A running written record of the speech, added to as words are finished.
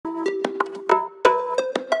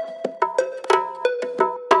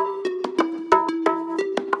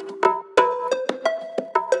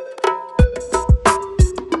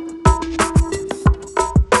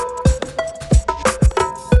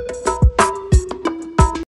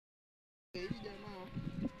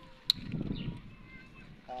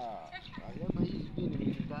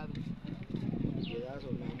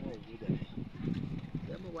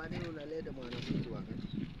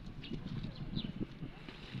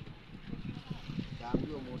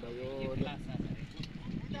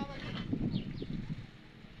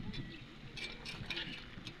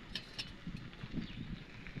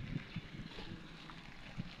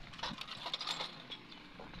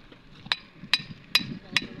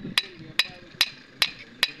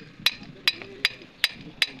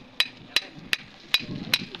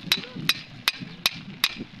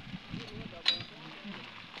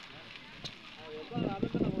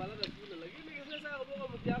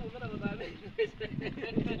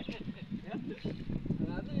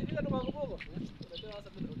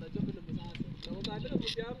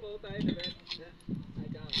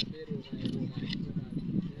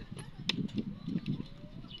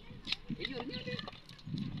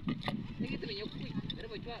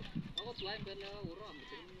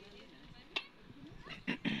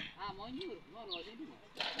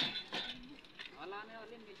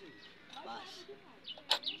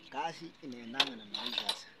Kasi inaendana na maisha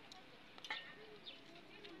sasa.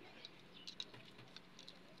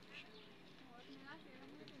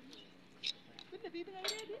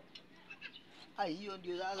 Hiyo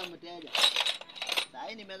ndio sasa mteja.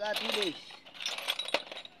 Sasa nimekaa 2 days.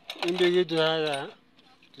 Ndio kitu haya.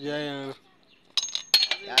 Tujaya.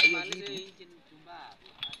 Ya hiyo kitu.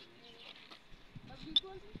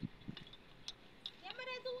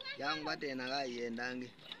 Yang bate na ga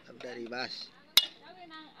yendange labda reverse.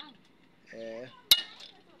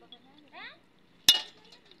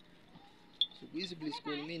 Siku hizi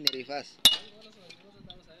school mimi ni reverse.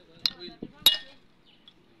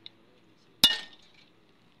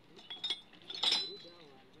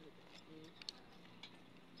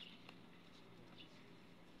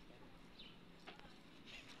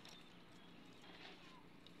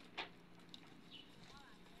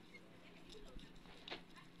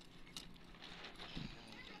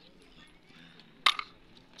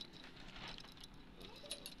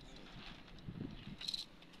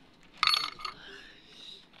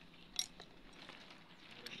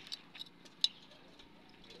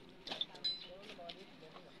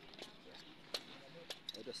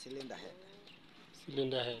 Cylinder head.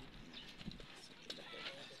 Cylinder head.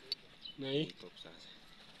 Nai? Top sasa.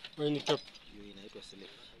 Ni top. Hiyo inaitwa slip.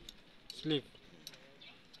 Slip.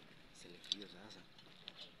 Slip hiyo sasa.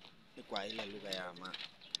 Ni kwa ile lugha ya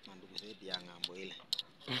mandugu zetu ya ng'ambo ile.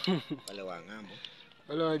 Wale wa ng'ambo.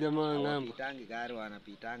 Wale wa jamaa wa ng'ambo. Pitangi gari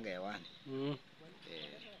wanapitanga hewani.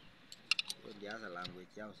 Ndio hasa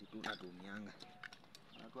language yao si tunatumianga.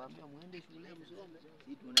 Wanatuambia muende shule msome.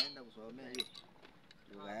 Sisi tunaenda kusomea hiyo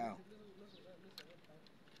lugha yao.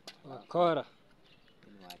 Wakora.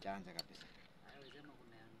 Ni wajanja kabisa.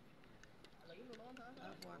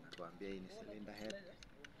 Alafu wanatuambia hii ni cylinder head.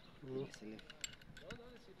 Slip.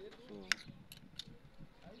 So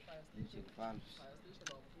engine valves.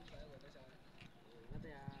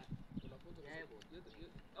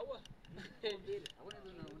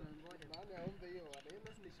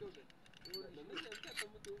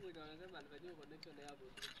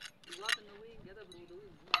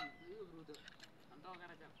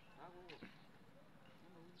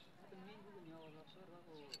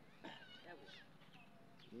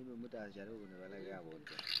 Mimi mtajaribu kunipeleka hapo.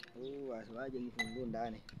 Asiwaje kifungu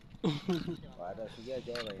ndani. Watasikia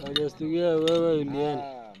choka. Watasikia wewe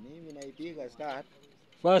ulienda. Mimi naipiga start.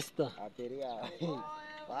 Faster. Abiria.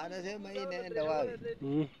 Wanasema hii inaenda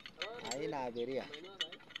wapi? Haina abiria.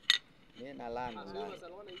 Mimi na land ndani.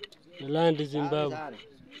 Land Zimbabwe.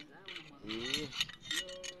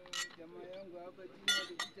 Jamaa yangu hapa chini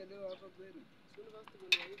alichelewa hapa kwenu.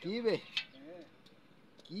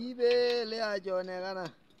 Kibe leo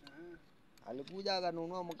ajonekana. Alikuja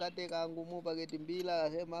akanunua mkate kangumu paketi mbili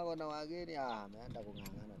akasema ako na wageni. Ameenda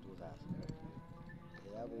kung'ang'ana tu sasa.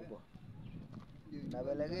 Hapo huko.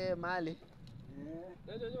 Napelekea mali.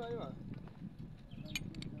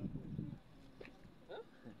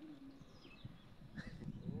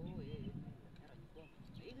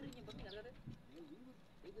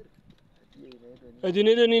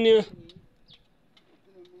 Ajinida nini?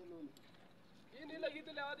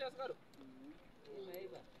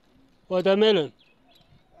 Watermelon.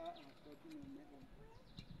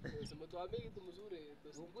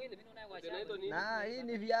 Na hii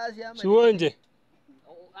ni viazi ama Suonje.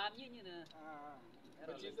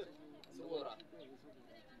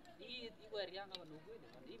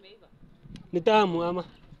 Ni tamu ama?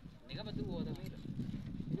 Ni kama tu watermelon.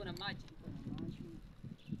 Iko na maji.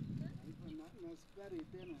 Na sukari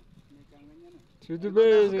tena nikanganyana.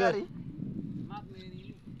 Sitube sukari.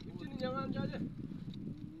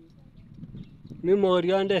 Ni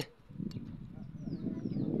moriande.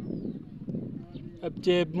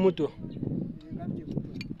 Apche mutu.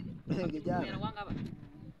 Kijana.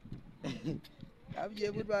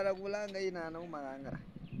 Abje mtu anakulanga ina anauma ngangara.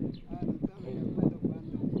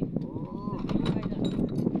 Oh.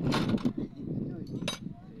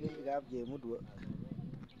 Abje mtu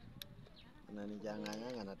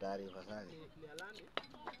ananichanganya na taarifa zake.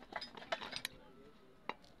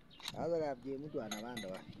 Sasa abje mtu anapanda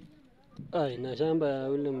wapi? Ai, na shamba ya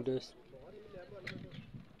ule mdosi.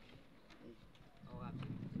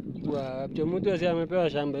 Wa abje mtu asi amepewa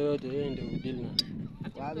shamba yote yeye ndio udili na.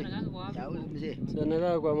 Wapi? Shauri mzee.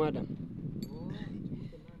 Sana kwa madam.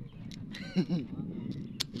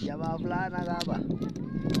 Jamaa fulana hapa.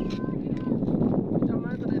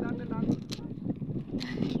 Jamaa ito na ilangan lang.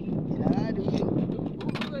 Inagadi huyo.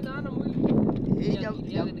 Uwe na ana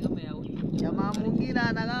mwili. Jamaa mwingine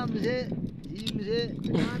anakaa mzee, si mzee.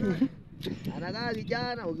 Anakaa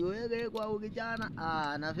kijana, ukiweka kwa kijana,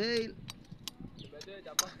 ana fail. Umejua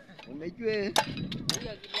jamaa. Umejua. Ile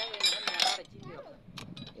kiliaga inakana chini hapo.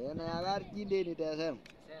 Na yagar chinde ni tasema.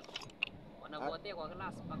 Wanapotea kwa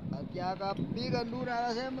class mpaka. Akapiga ndura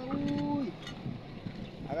akasema ui.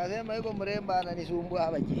 Akasema yuko mrembo ananisumbua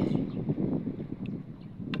hapa chini.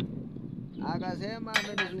 Akasema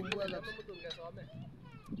ananisumbua na Mtu ungesome.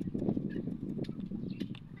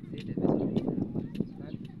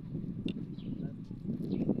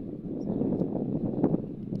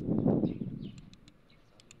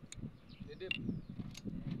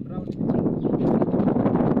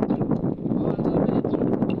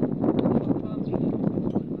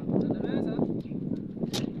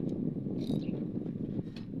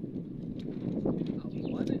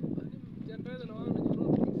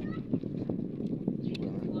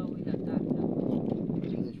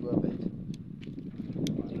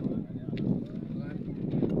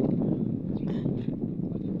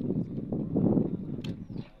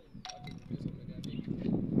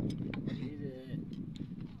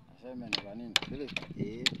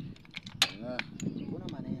 kuna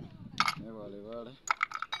maneno. Wale.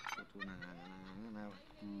 Tunang'ang'ana.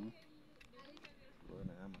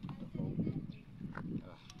 Kuna kama tutafaulu.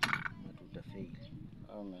 Tutafeli.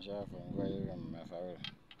 Au mmeshafungua hiyo mmefaulu.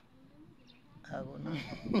 Hakuna.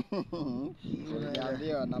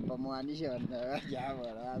 Niambia wanapomwanisha wanawaja hapo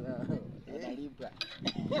sasa. Wanalipa.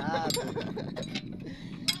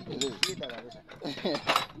 Shida kabisa.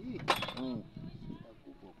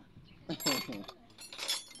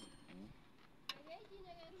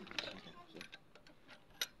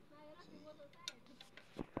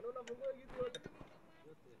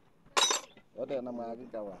 Wote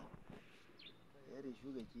wanamwagika wa. Heri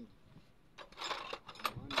shuke chini.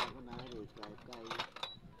 Kuna heri kai.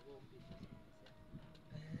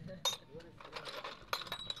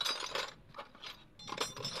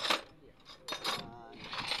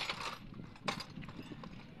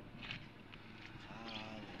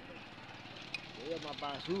 Hiyo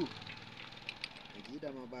mabasu.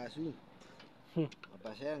 Kijida mabasu.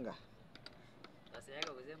 Mapasenga. Sasa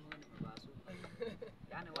yako kusema ni mabasu.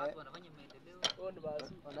 Yaani watu wanafanya maendeleo.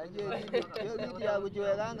 Unajua hiyo kitu ya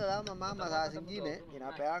kujiwekanga kama mama saa zingine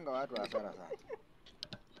inapeanga watu hasara sana.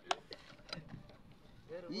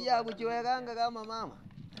 Hii ya kujiwekanga kama mama.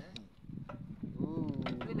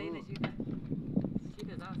 Ile ile shida.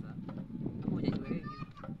 Shida sasa. Kama hujajiweka hivi.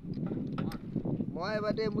 Mwae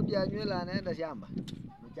bade mtu ya nywele anaenda shamba.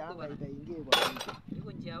 Mchanga itaingia kwa kichwa.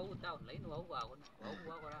 Iko njia huu town lakini wa huko hakuna. Wa huko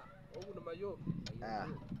wako raha. Huko ni mayo.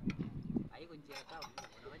 Haiko njia town.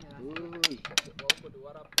 Unafanya Ui. Huko ni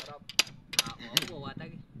warap. huko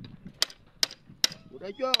wataki.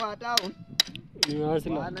 Unajua wa town Ni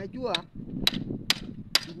asili. wanajua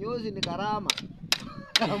kinyozi ni karama.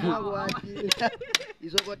 Kama kuachili.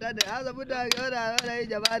 Isokotane hasa mtu akiona hii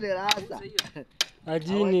jamani rasa.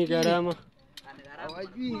 Ajini gharama.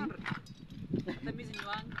 Hawajui. Hata mimi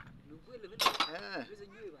sinywangi. Ni ukweli vile. Mimi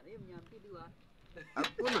sinywi bana. Hiyo mnyambidi wa.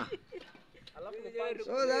 Hakuna. Alafu ni panchi.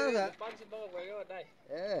 So sasa Panchi mpaka kwa hiyo dai.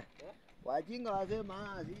 wajinga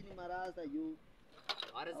wasema si ni marasa juu.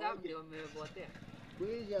 Warazam ndio wamepotea.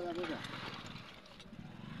 Kuisha kabisa.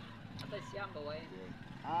 Hata shamba wae.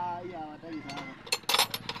 Hiyo hawataki sana.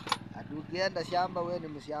 Atukienda shamba wewe ni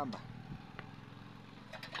mshamba.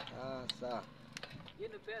 Sasa Hiyo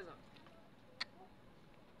ni pesa.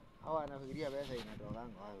 hawa wanafikiria pesa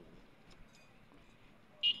inatokanga wapi?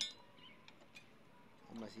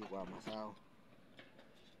 Kama si kwa masao.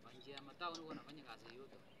 Njia ya matao ni wanafanya kazi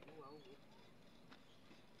yote. Huko.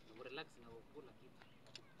 Na relax na kukula kitu.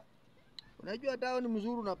 Unajua town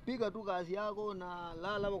mzuri unapiga tu kazi yako na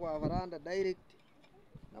lala hapo kwa varanda direct.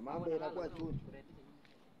 Na mambo yanakuwa chuni.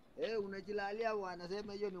 Unajilalia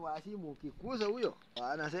wanasema hiyo ni wasimu ukikuza huyo.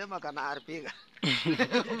 Wanasema kana arpiga.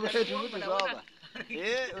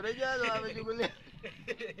 Unajua wao wamechukulia.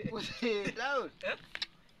 Town.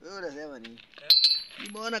 Wewe unasema nini?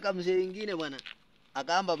 Nimeona kamzee ingine bwana.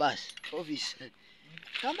 Akaamba basi office.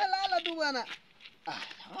 Kamba lala tu bwana.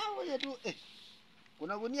 Ngoja tu.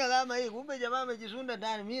 Kuna gunia kama hii, kumbe jamaa amejisunda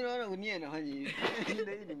ndani. Mimi naona gunia inafanya hivi.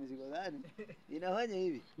 Hii ni mzigo gani? Inafanya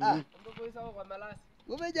hivi. Kumbe sawa kwa malasi.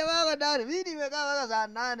 Kumbe jamaa kwa ndani. Mimi nimekaa mpaka saa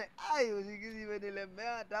 8. Ai, usingizi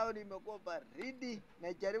imenilemea. Town imekuwa baridi.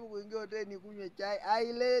 Najaribu kuingia hoteli nikunywe chai.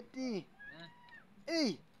 Haileti.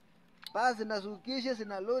 Basi nasukisha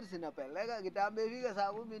sina load sinapeleka kitambo ifika saa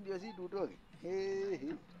 10 ndio si tutoke.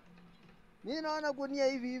 Mimi naona gunia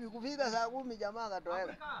hivi kufika saa 10 jamaa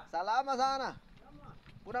katoweka. Salama sana.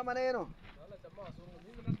 Kuna maneno.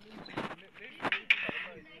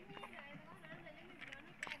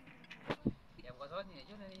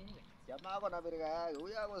 Jamaa ako na birika yake.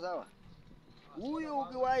 Huyu ako sawa. Huyu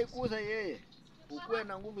ukiwahi kusa yeye ukuwe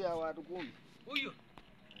na nguvu ya watu 10. Huyu.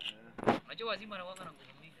 Unajua wazima na wanga na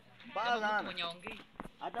nguvu mingi. Mbaya sana. Mwenye ongei.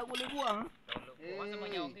 Hata kulikuwa Kwanza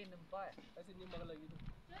mwenye ongei ni mbaya. Sasa ni magala kitu.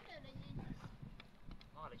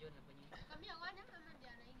 Mawala jona kwenye.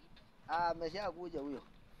 Amesha kuja huyo.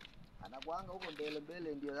 Anakuanga huko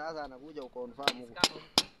mbele ndio sasa anakuja ukonfirm huko.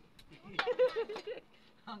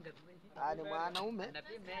 Ni mwanaume.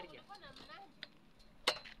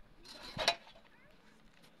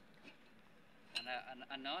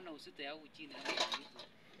 Anaona usite au chini.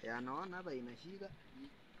 Anaona hapa inashika.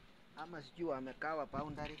 Ama sijui amekawa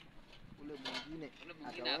boundary. Ule mwingine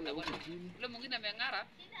ataona huko chini. Ule mwingine ameng'ara.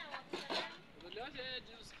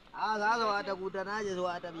 Sasa watakutanaje sio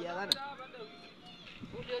watabiagana?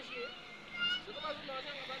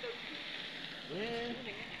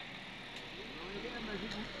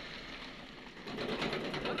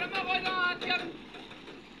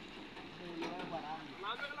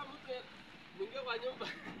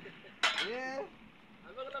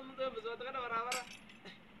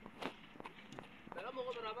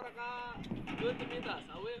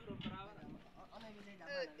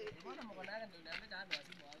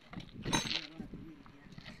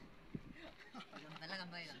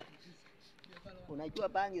 Unajua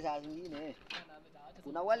bangi saa zingine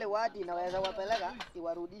kuna wale watu inaweza wapeleka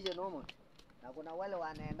iwarudishe normal. Na kuna wale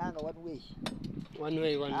wanaendanga one way.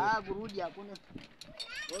 Kurudi hakuna.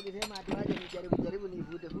 Wakisema ati waje nijaribu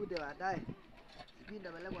nifute baadaye.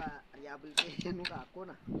 Sipinda pelekwa rehabilitation nuka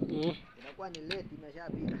hakuna. Inakuwa ni late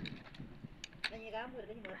imeshapita.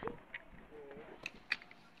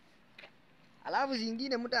 Alafu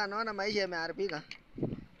zingine mtu anaona maisha yameharibika.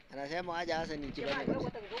 Anasema aje hasa nichibane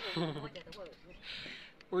kabisa.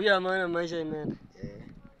 Huyu amaana maisha imeenda.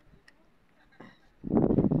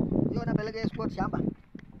 Hiyo unapeleka export shamba.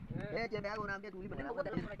 Jembe yako unaambia tulipe.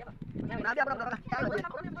 Unaambia baba.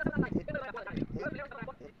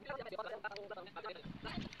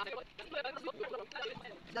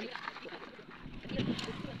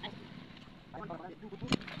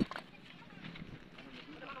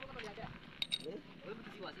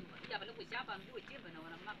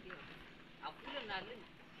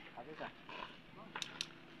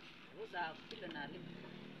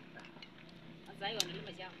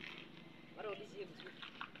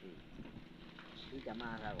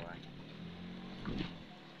 Jamaa zako wapi?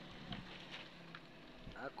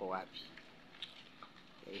 Ako wapi?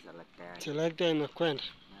 Selekta imekwenda.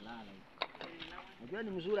 Nalala. Unajua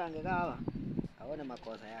ni mzuri angekaa hapa. Aone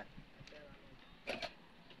makosa yake.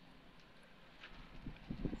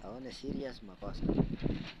 Aone serious makosa.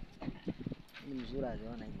 Ni mzuri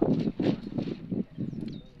aziona hii makosa.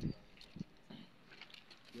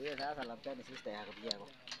 Yeye sasa labda ni sister yako pia yako.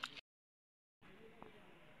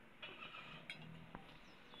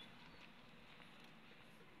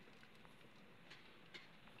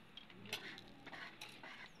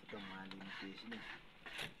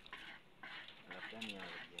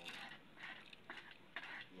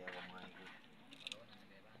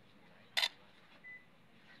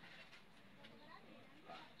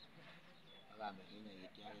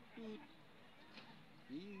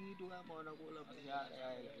 Hii tu kama unakula mshahara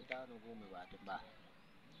ya 5,000 10 bahati mbaya.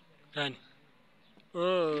 Gani?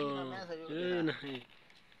 Na hii.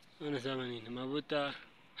 Unasema nini? Mafuta.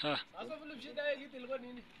 Sasa vile shida yake ilikuwa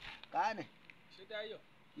nini? Kane. Shida hiyo.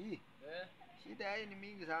 Hii. Shida hii ni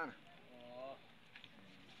mingi sana.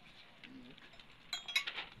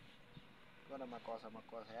 Kuna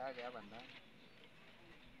makosa yake hapa ndani.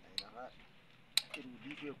 Inafaa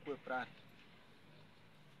irudishwe kwa plan.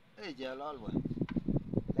 Jalal bwana.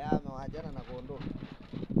 Leo amewajana na kondoo.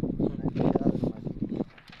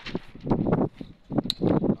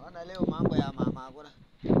 Naona leo mambo ya mama hakuna.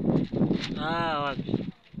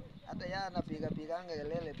 Wapi? Hata yeye anapiga anga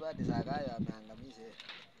kelele tu hadi Sakayo ameangamize.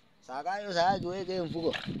 Sakayo sasa tuweke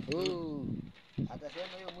mfuko.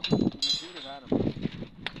 Atasema hiyo mtu ni mzuri sana.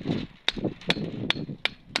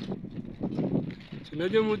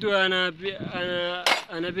 Unajua mtu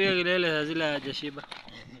anapiga kelele saa zile hajashiba.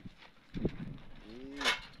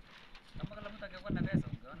 Kama kila mtu angekuwa na pesa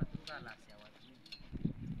ungeona tu kala ya watu.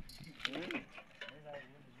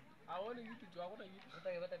 Haoni kitu tu, hakuna kitu. Mtu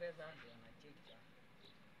angepata pesa ndio anacheka.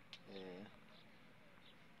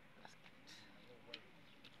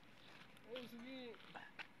 Usivi.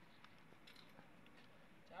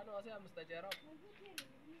 Chano wase amstajarabu.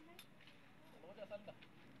 Ngoja sanda.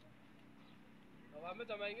 Wame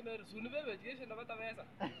tama ingine sunu bebe jeshe na bata pesa.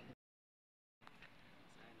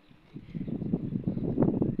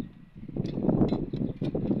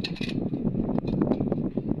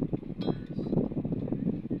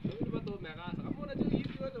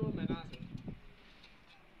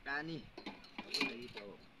 Dani.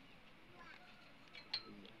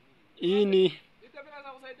 Ini. Itapenda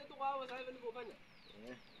za kusaidia tu kwa sasa hivi niko fanya.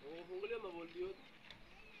 Ufungulie maboldi yote.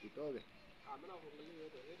 Itoke. Mimi nafungulia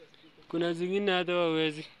yote. Kuna zingine hata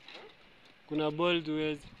hawezi. Kuna bolt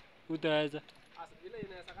huwezi. Utaweza. Asa ile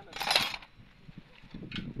inawezekana.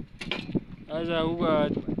 Sasa huko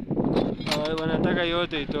wanataka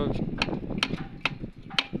yote itoke.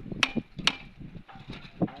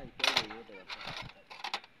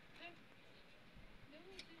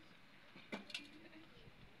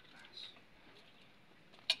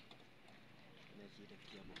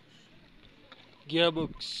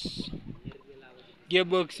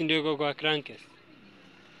 Gearbox ndio iko kwa crankcase.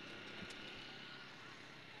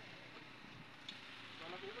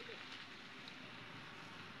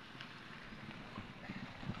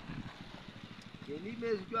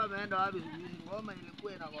 Kelime sijua ameenda wapi sijui. Ngoma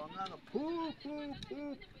ilikuwa inagonganga. Pu.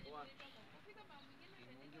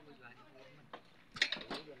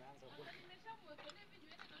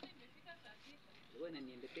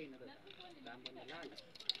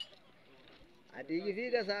 Ati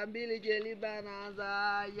ikifika saa 2 Jeliba anaanza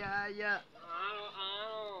ya.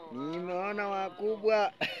 Nimeona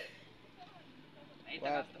wakubwa.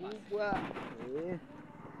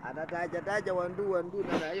 Atataja wandu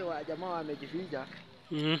na hiyo jamaa wamejificha.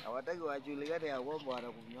 Hawataki wajulikane ya kwamba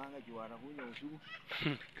wanakunywanga juu wanakunywa usugu.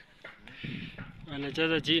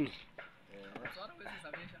 Wanacheza chini. Sasa wewe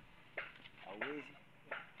sabesha. Hawezi.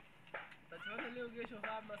 Tachana leo kesho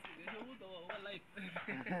kama kesho uto wa live.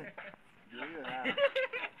 Ndio ya.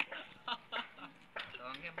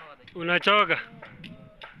 Unachoka?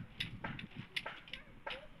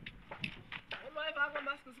 Wallahi baba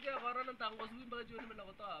mask kusikia corona tangu asubuhi mpaka jioni mimi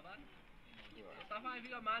nakutoa hapa. Tafaa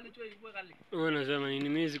ifika mahali tu ikue kali. Wewe unasema nini?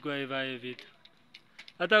 Mimi sikuwa hivi vitu.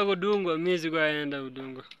 Hata kudungwa mimi sikuwa enda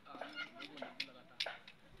udungo.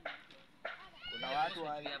 Kuna watu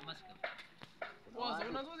wale. Kwanza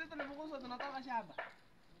unazoezi tunapokosa tunataka shamba.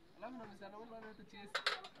 Alafu na msana wangu anaitwa Chesi.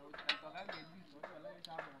 Tutaka ngezi, wala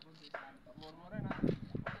shamba na kwanza shamba. Mormore na.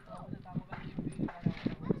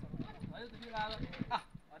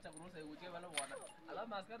 Acha kuruhusa ikuje wala bwana. Alafu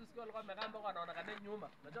maskari sikio alikuwa amekaa mpaka anaona kade nyuma.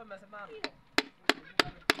 Unajua mmesimama.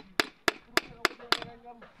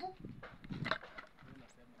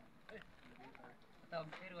 Hata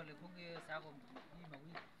mpira wale kunge sako hii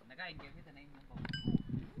mawili. Nakaa ingia vita na hii nyumba.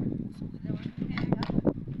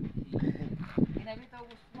 Ina vita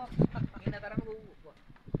huko kwa. Ina taranga huko.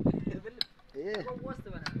 Kwa wote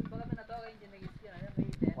bwana. Mpaka mimi natoka nje nikisikia na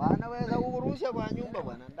yeye. Wanaweza kukurusha kwa nyumba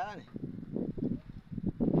bwana ndani.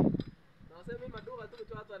 Na sasa maduka tu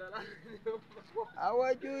kwa watu wanalala.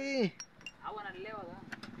 Hawajui. Hawa wanalewa sana.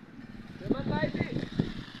 Sema taiti.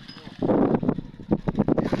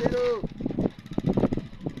 Ndio.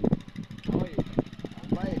 Oi.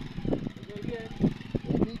 Ambaye.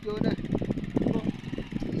 Ni jona.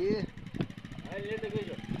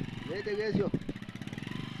 Lete kesho.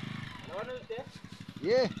 Naona uste?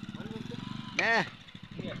 Ye. Ne.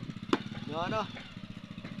 No.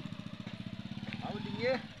 Au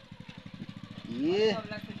dinge. Ye. Ye.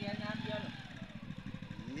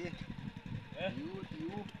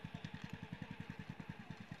 You.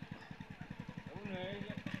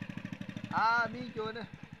 Mi jona.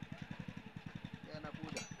 Yana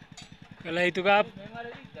kuja. Kalau itu kap,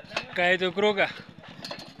 kayak itu keruka.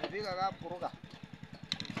 Nifika kap kuruka.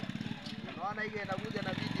 Unaona hii inakuja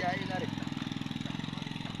na viti hii gari.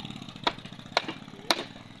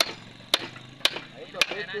 Hapo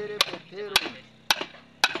petero.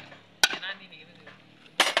 Nani ni?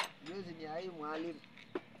 Yuzi ni hai mwalimu.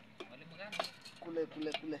 Mwalimu gani? Kule.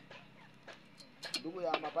 Ndugu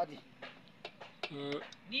ya mapati.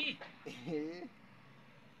 Ni.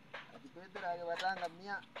 Petero akiwatanga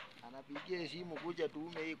 100 anapigia simu kuja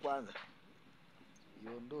tuume hii kwanza.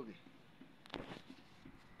 iondoke.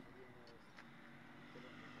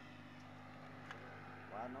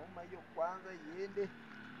 Wanaume hiyo kwanza iende.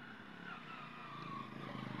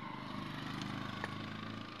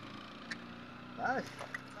 Basi.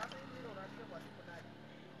 Sasa hivi ndio unaandika kwa simu ndani.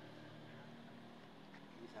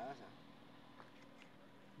 Hii sasa.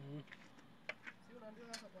 Si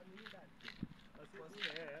unaandika sasa kwa nini ndani? Kwa simu.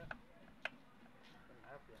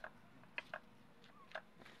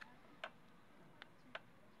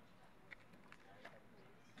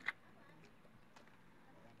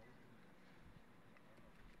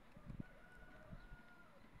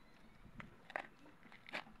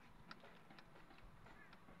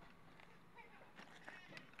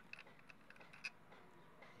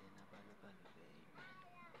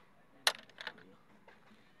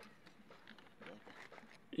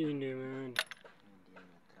 Hii ndio imeenda.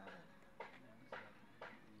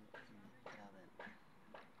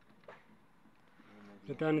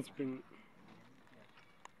 Return spring.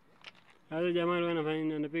 Hata jamaa alikuwa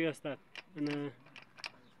anafanya anapiga start.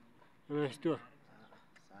 Anashtua.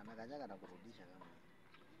 Sana kanyaga na kurudisha kama.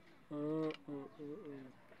 Oh.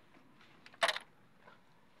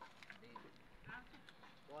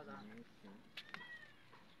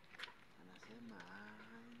 Anasema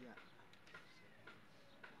haya.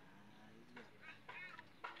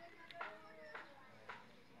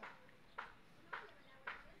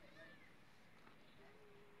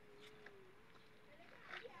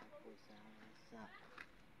 Sasa.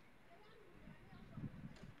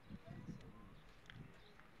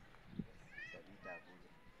 Sabita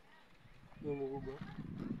kuja. Ndio mkubwa.